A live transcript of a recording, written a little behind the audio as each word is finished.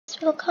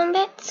Welcome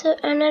back to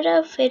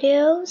another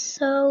video.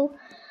 Today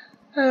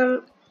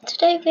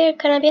we're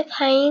gonna be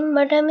playing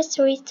Murder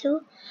Mystery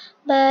 2,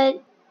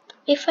 but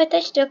if I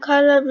touch the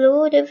color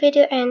blue, the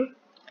video ends.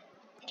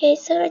 Okay,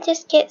 so let's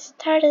just get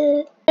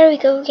started. There we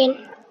go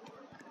again.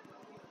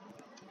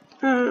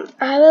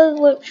 I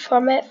will work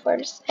format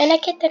first, and I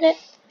can turn it.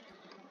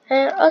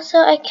 And also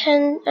I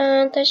can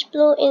touch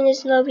blue in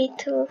this lobby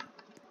too.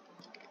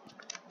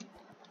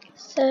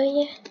 So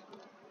yeah.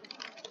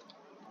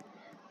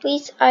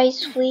 Please, I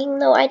swing.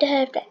 No, I don't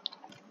have that.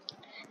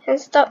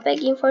 And stop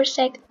begging for a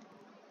sec.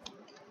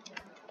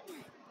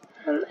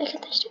 I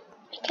can touch it.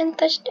 I can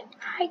touch it.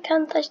 I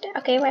can't touch it.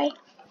 Okay, right.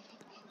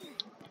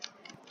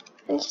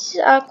 And this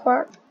is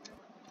awkward.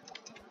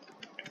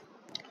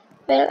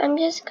 Well, I'm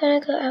just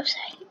gonna go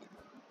outside.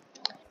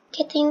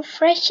 Getting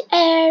fresh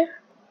air.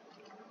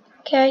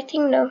 Okay, I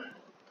think no.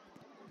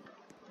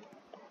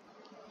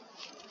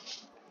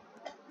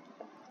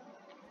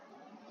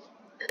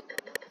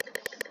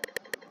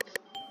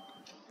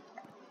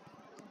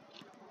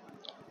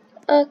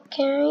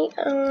 Okay,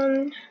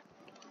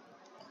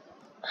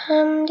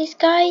 this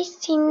guy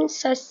seems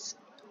sus.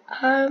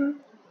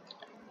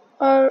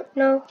 Or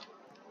no.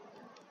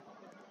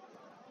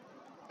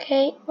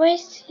 Okay, why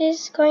is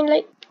this going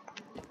like?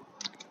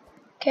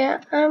 Okay,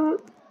 I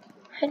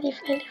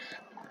leave.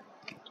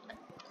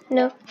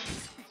 No,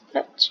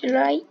 not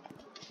July.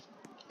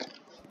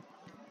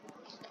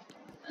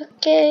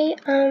 Okay,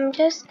 I'm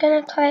just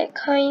gonna collect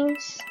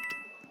coins,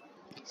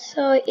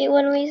 so it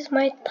won't waste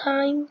my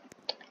time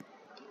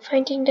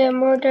finding the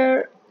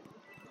murder.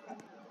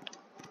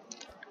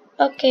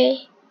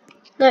 Okay,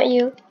 not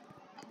you.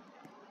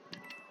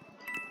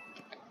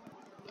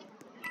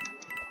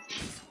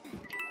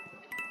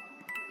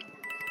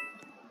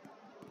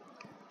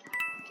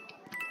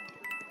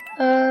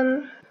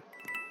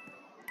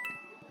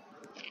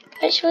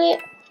 Actually,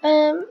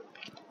 okay,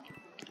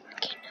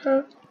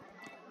 no,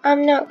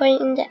 I'm not going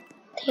in that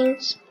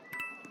things.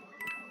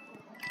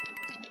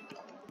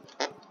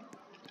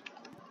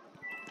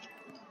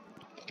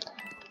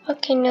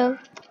 Okay, no.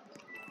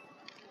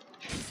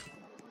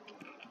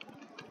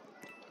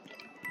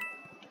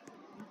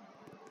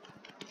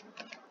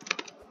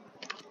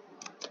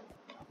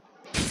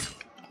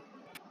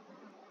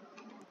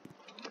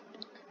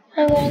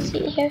 I'm gonna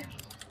sit here.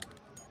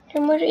 The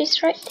murder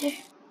is right there.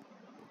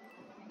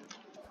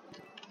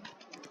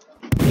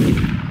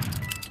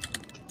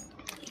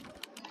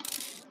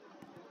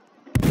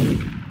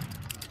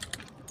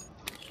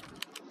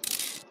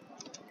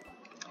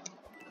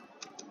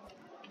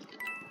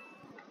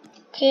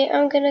 Okay,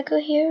 I'm gonna go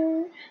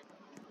here.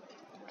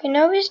 Okay,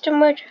 now where's the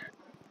murder?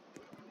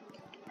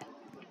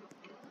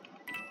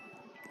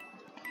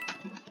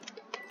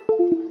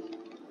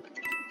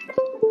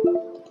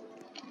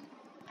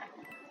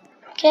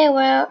 Okay,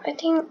 well, I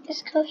think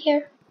let's go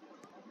here.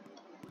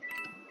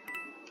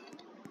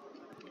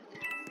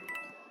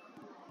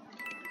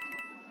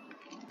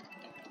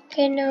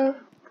 Okay, no.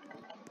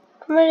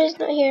 The murder is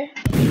not here.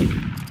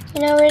 Okay,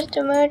 now where's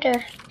the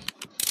murder?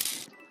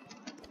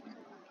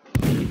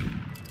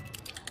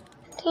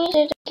 I think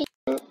it's the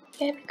kitchen.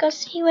 Yeah,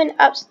 because he went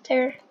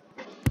upstairs.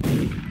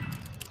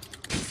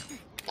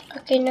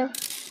 Okay, no.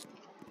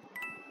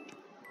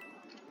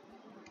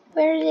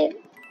 Where is it?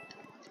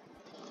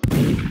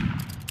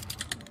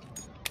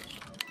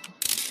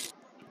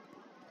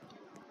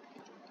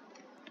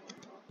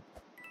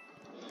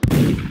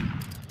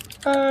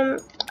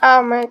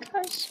 Oh my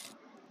gosh.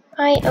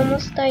 I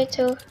almost died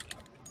too.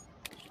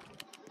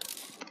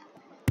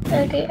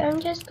 Okay, I'm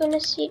just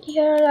gonna sit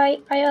here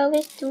like I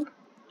always do.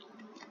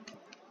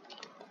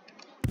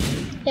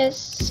 Yes,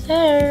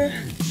 sir.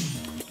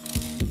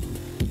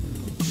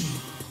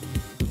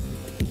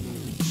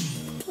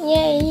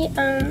 Yay,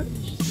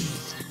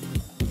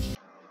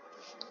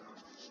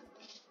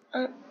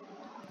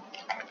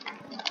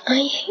 I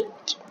hate you.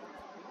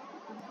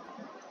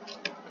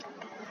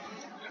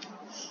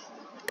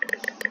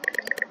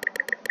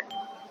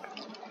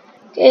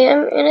 Okay,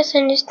 I'm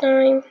innocent this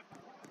time.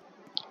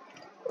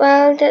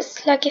 Well,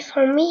 that's lucky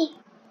for me.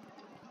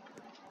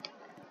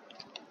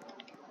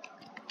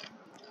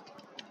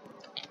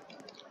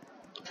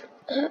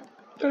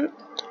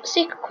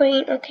 Secret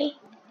queen, okay.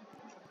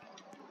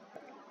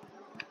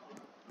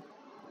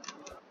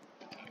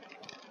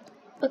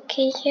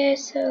 Okay, yeah,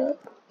 so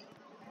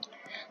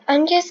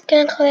I'm just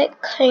gonna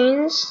collect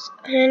coins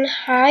and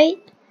hide.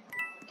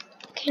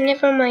 Okay,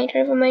 never mind.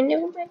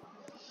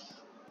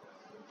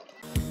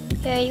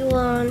 Yeah, you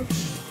won.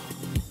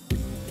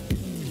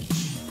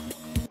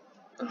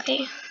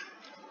 Okay.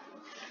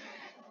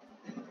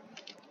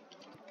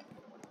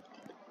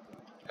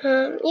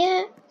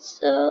 Yeah,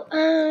 so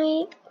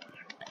I'm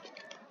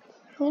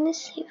gonna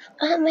save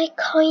my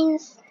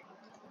coins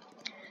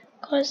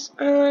because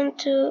I want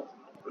to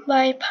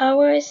buy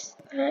powers,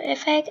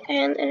 effect,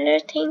 and other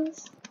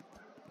things.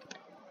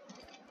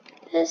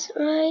 That's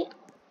right.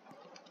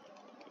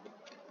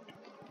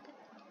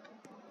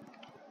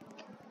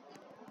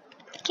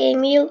 Okay,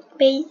 meal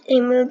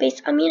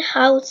base. I mean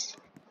house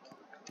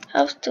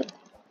to.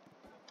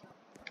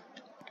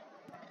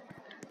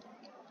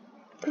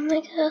 Oh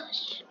my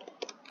gosh.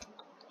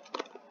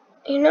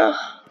 You know.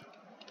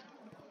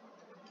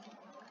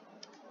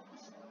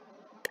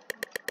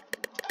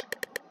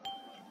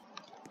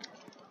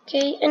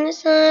 Okay, and the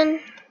sun.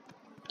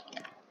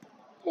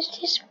 Is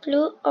this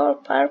blue or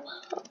purple?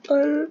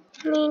 I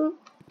mean,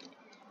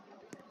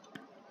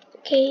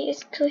 okay,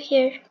 let's go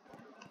here.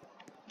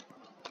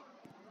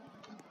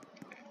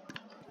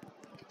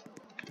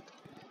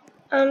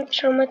 I'm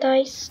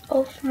traumatized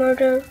of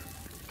murder.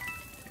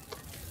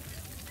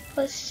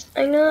 Because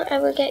I know I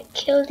will get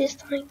killed this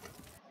time.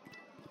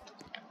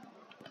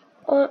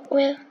 Oh,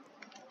 well.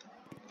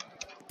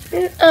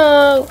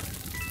 Oh,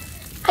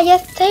 I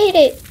just said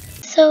it.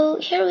 So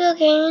here we go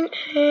again,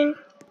 and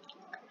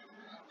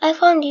I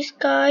found this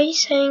guy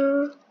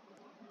saying,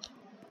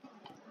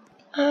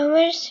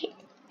 where is he?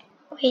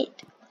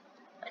 Wait,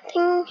 I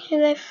think he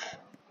left.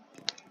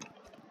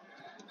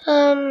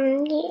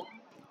 Yeah.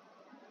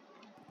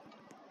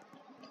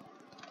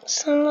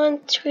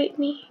 Someone treat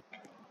me.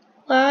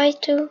 Why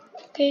too?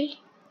 Okay.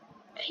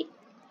 Hey,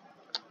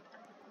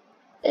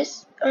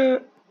 this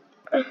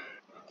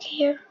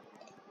here.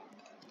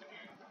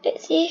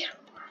 Let's see.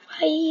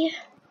 Why?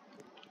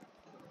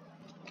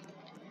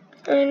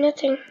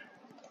 Nothing.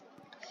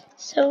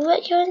 So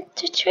what you want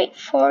to trade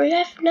for? You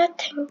have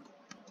nothing.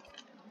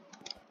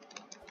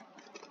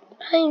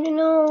 I don't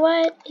know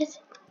what is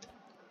it.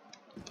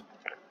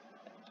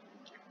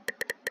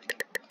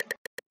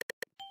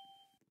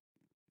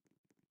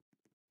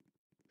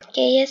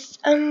 Okay, yes,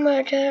 I'm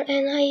murdered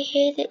and I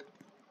hate it.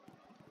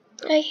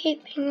 I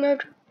hate being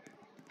murdered.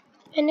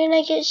 And then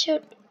I get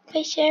shot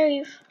by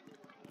sheriff.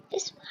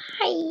 That's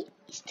why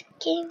it's the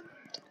game.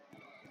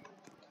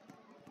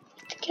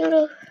 It's the game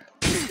of.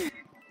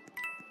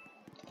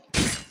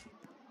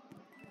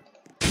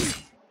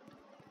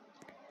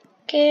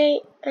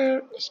 Okay,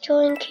 let's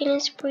go and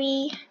killing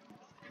spree.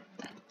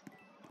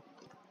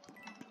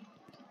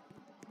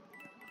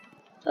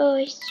 Oh,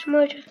 it's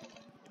murder.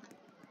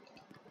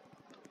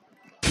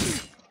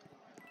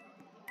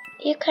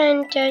 You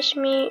can't judge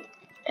me.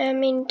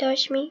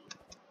 Dodge me.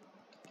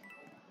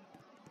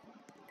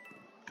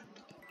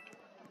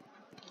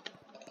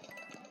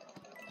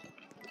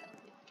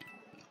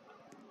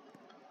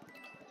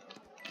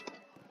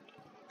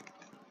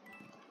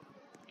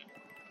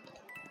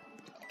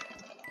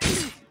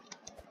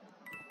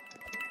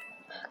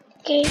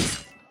 Okay.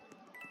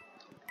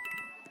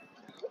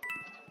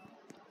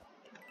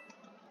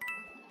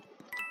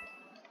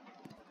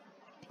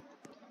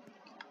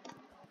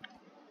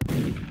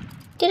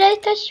 Did I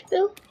touch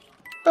blue?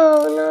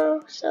 Oh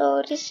no.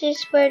 So this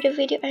is where the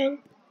video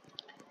ends.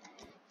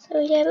 So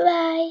yeah,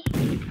 bye.